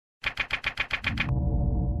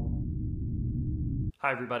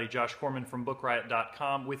Hi everybody, Josh Corman from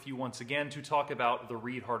BookRiot.com with you once again to talk about the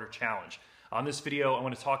Read Harder Challenge. On this video, I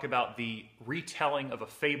want to talk about the retelling of a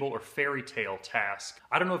fable or fairy tale task.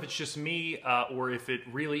 I don't know if it's just me or if it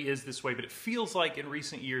really is this way, but it feels like in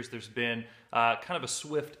recent years there's been kind of a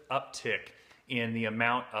swift uptick in the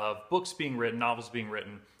amount of books being written, novels being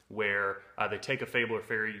written, where they take a fable or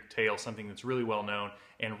fairy tale, something that's really well known,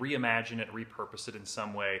 and reimagine it, repurpose it in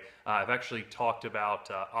some way. I've actually talked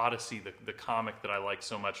about Odyssey, the comic that I like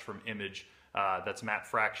so much from Image. That's Matt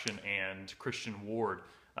Fraction and Christian Ward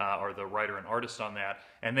are the writer and artist on that,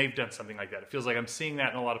 and they've done something like that. It feels like I'm seeing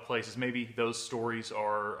that in a lot of places. Maybe those stories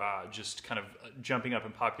are just kind of jumping up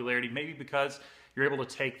in popularity, maybe because you're able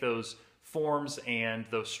to take those forms and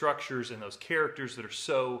those structures and those characters that are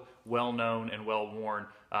so well known and well worn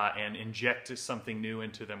and inject something new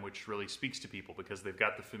into them, which really speaks to people because they've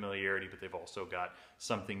got the familiarity, but they've also got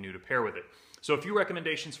something new to pair with it. So a few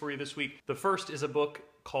recommendations for you this week. The first is a book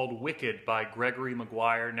called Wicked by Gregory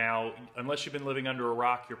Maguire. Now, unless you've been living under a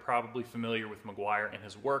rock, you're probably familiar with Maguire and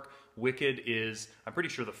his work. Wicked is, I'm pretty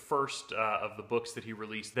sure, the first of the books that he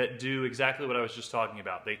released that do exactly what I was just talking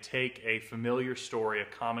about. They take a familiar story, a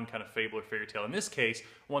common kind of fable or fairy tale, in this case,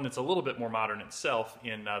 one that's a little bit more modern itself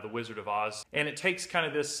in The Wizard of Oz, and it takes kind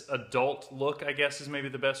of this adult look, I guess is maybe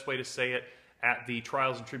the best way to say it, at the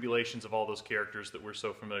trials and tribulations of all those characters that we're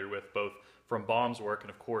so familiar with, both from Baum's work and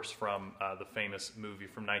of course from the famous movie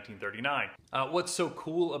from 1939. What's so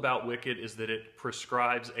cool about Wicked is that it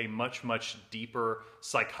prescribes a much deeper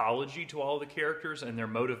psychology to all of the characters, and their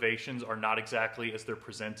motivations are not exactly as they're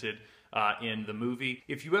presented in the movie.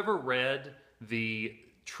 If you ever read the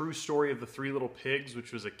True Story of the Three Little Pigs,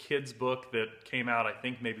 which was a kid's book that came out, I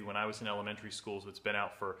think maybe when I was in elementary school, so it's been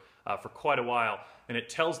out for quite a while, and it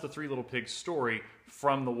tells the Three Little Pigs story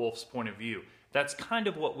from the wolf's point of view. That's kind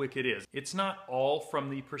of what Wicked is. It's not all from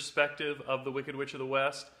the perspective of the Wicked Witch of the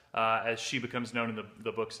West, as she becomes known in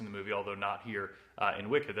the books and the movie, although not here in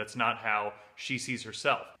Wicked. That's not how she sees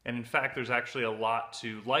herself. And in fact, there's actually a lot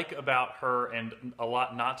to like about her and a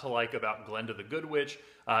lot not to like about Glenda the Good Witch.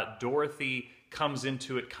 Dorothy comes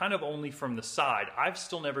into it kind of only from the side. I've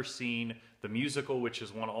still never seen the musical, which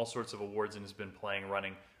has won all sorts of awards and has been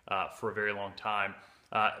running for a very long time.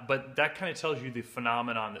 But that kind of tells you the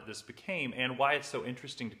phenomenon that this became and why it's so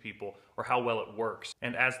interesting to people, or how well it works.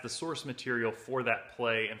 And as the source material for that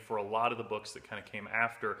play and for a lot of the books that kind of came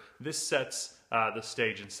after, this sets the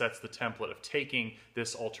stage and sets the template of taking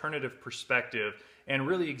this alternative perspective and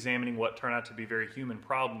really examining what turn out to be very human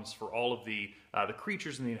problems for all of the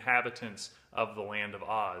creatures and the inhabitants of the land of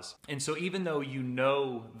Oz. And so even though you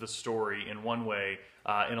know the story in one way,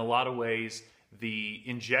 in a lot of ways, the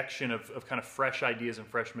injection of kind of fresh ideas and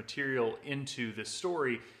fresh material into this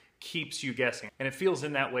story keeps you guessing. And it feels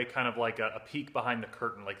in that way kind of like a peek behind the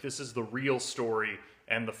curtain, like this is the real story,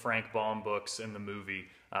 and the Frank Baum books and the movie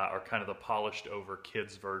are kind of the polished over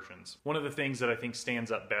kids versions. One of the things that I think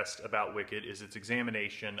stands up best about Wicked is its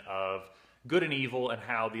examination of good and evil and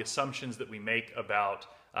how the assumptions that we make about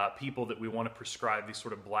people that we want to prescribe these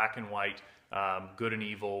sort of black and white good and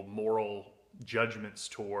evil moral judgments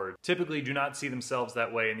toward typically do not see themselves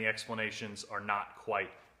that way, and the explanations are not quite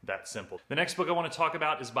that simple. The next book I want to talk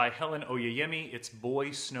about is by Helen Oyeyemi. It's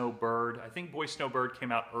Boy Snow Bird. I think Boy Snow Bird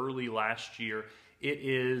came out early last year. It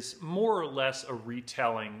is more or less a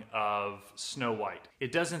retelling of Snow White.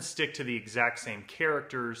 It doesn't stick to the exact same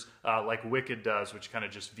characters like Wicked does, which kind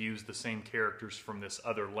of just views the same characters from this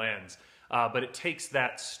other lens. But it takes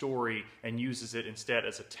that story and uses it instead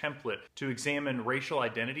as a template to examine racial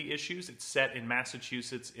identity issues. It's set in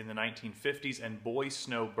Massachusetts in the 1950s, and Boy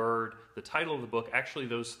Snow Bird, the title of the book, actually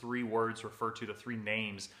those three words refer to the three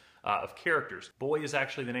names of characters. Boy is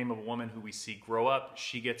actually the name of a woman who we see grow up.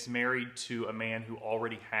 She gets married to a man who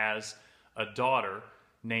already has a daughter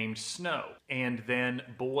named Snow. And then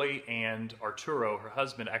Boy and Arturo, her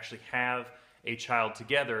husband, actually have a child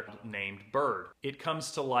together named Bird. It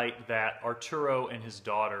comes to light that Arturo and his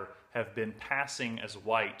daughter have been passing as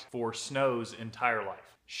white for Snow's entire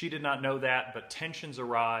life. She did not know that, but tensions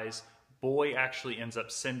arise. Boy actually ends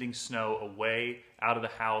up sending Snow away out of the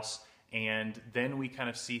house, and then we kind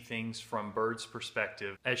of see things from Bird's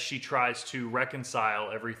perspective as she tries to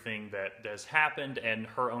reconcile everything that has happened and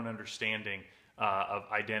her own understanding of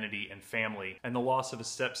identity and family, and the loss of a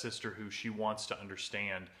stepsister who she wants to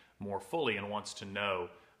understand more fully and wants to know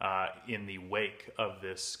in the wake of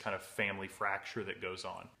this kind of family fracture that goes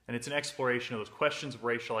on. And it's an exploration of those questions of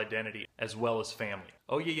racial identity as well as family.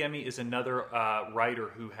 Oyeyemi is another writer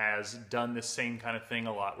who has done this same kind of thing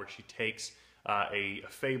a lot, where she takes a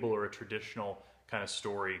fable or a traditional kind of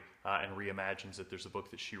story and reimagines it. There's a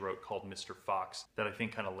book that she wrote called Mr. Fox that I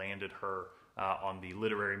think kind of landed her on the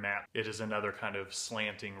literary map. It is another kind of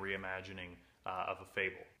slanting reimagining of a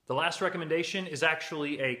fable. The last recommendation is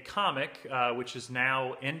actually a comic which has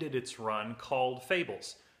now ended its run, called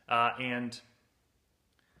Fables. And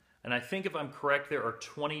I think, if I'm correct, there are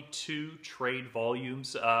 22 trade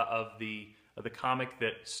volumes of the comic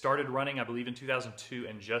that started running, I believe, in 2002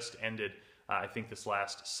 and just ended, I think, this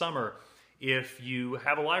last summer. If you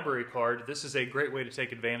have a library card, this is a great way to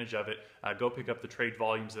take advantage of it. Go pick up the trade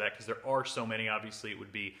volumes of that, because there are so many. Obviously, it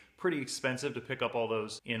would be pretty expensive to pick up all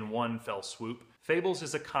those in one fell swoop. Fables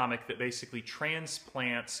is a comic that basically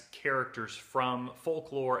transplants characters from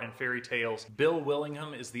folklore and fairy tales. Bill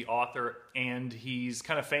Willingham is the author, and he's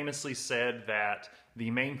kind of famously said that the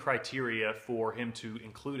main criteria for him to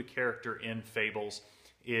include a character in Fables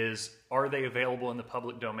is, are they available in the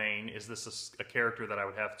public domain? Is this a character that I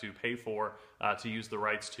would have to pay for to use the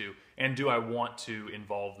rights to? And do I want to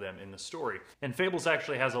involve them in the story? And Fables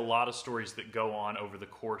actually has a lot of stories that go on over the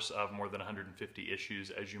course of more than 150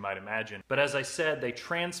 issues, as you might imagine. But as I said, they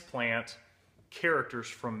transplant characters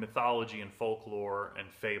from mythology and folklore and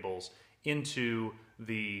fables into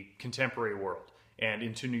the contemporary world, and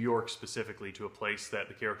into New York specifically, to a place that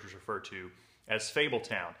the characters refer to as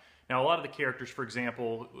Fabletown. Now, a lot of the characters, for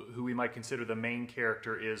example, who we might consider the main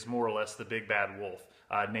character, is more or less the big bad wolf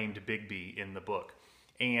named Bigby in the book.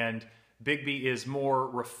 And Bigby is more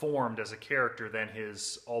reformed as a character than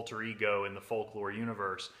his alter ego in the folklore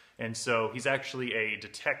universe. And so he's actually a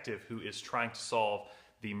detective who is trying to solve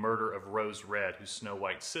the murder of Rose Red, who's Snow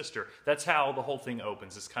White's sister. That's how the whole thing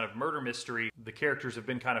opens, this kind of murder mystery. The characters have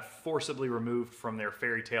been kind of forcibly removed from their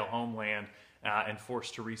fairy tale homeland and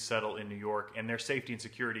forced to resettle in New York, and their safety and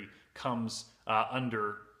security comes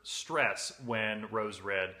under stress when Rose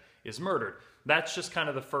Red is murdered. That's just kind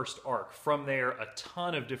of the first arc. From there, a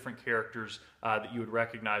ton of different characters that you would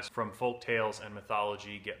recognize from folk tales and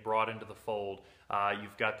mythology get brought into the fold.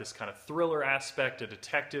 You've got this kind of thriller aspect, a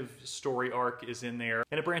detective story arc is in there,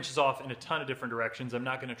 and it branches off in a ton of different directions. I'm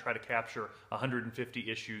not going to try to capture 150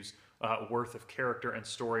 issues worth of character and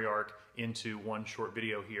story arc into one short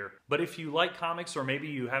video here. But if you like comics, or maybe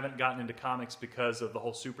you haven't gotten into comics because of the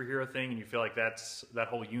whole superhero thing, and you feel like that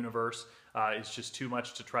whole universe is just too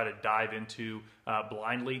much to try to dive into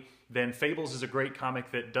blindly, then Fables is a great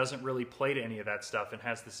comic that doesn't really play to any of that stuff and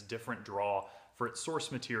has this different draw for its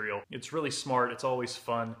source material. It's really smart. It's always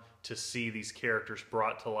fun to see these characters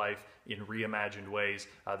brought to life in reimagined ways.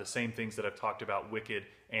 The same things that I've talked about Wicked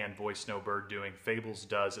and Boy Snowbird doing, Fables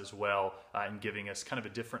does as well, in giving us kind of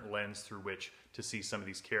a different lens through which to see some of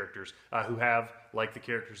these characters who have, like the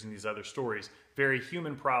characters in these other stories, very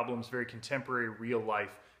human problems, very contemporary, real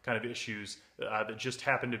life kind of issues that just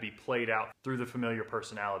happen to be played out through the familiar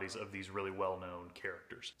personalities of these really well-known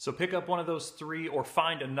characters. So pick up one of those three, or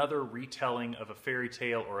find another retelling of a fairy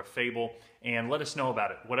tale or a fable, and let us know about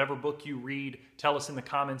it. Whatever book you read, tell us in the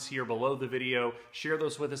comments here below the video. Share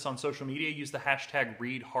those with us on social media. Use the hashtag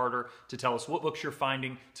 #ReadHarder to tell us what books you're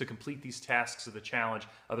finding to complete these tasks of the challenge.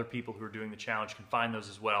 Other people who are doing the challenge can find those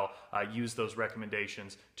as well. Use those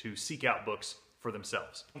recommendations to seek out books for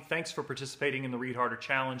themselves. Thanks for participating in the Read Harder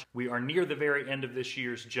Challenge. We are near the very end of this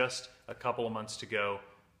year's, just a couple of months to go.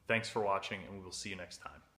 Thanks for watching, and we will see you next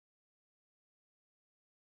time.